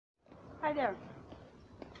Hi there.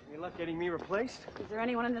 Any luck getting me replaced? Is there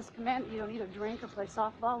anyone in this command that you don't either drink or play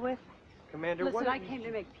softball with? Commander, Listen, what? I came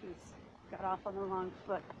to make peace. Got off on the wrong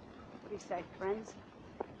foot. What do you say, friends?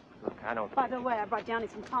 Look, I don't. By the way, I brought Downey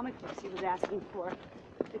some comic books he was asking for.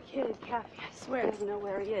 The kid, Kaffee, I swear doesn't know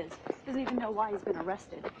where he is. Doesn't even know why he's been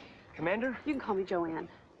arrested. Commander? You can call me Joanne.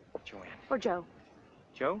 Joanne. Or Joe.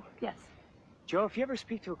 Joe? Yes. Joe, if you ever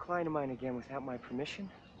speak to a client of mine again without my permission,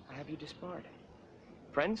 I'll have you disbarred.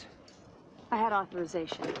 Friends? I had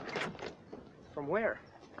authorization. From where?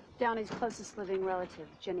 Downey's closest living relative,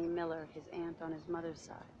 Jenny Miller, his aunt on his mother's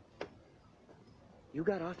side. You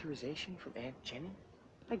got authorization from Aunt Jenny?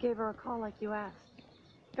 I gave her a call like you asked.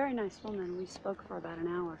 Very nice woman. We spoke for about an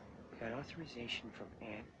hour. Got authorization from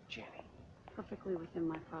Aunt Jenny. Perfectly within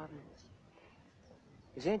my province.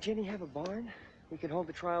 Does Aunt Jenny have a barn? We can hold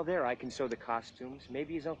the trial there. I can sew the costumes.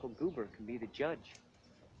 Maybe his Uncle Goober can be the judge.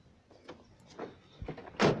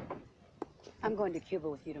 I'm going to Cuba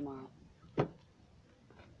with you tomorrow.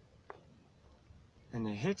 And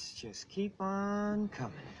the hits just keep on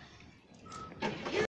coming.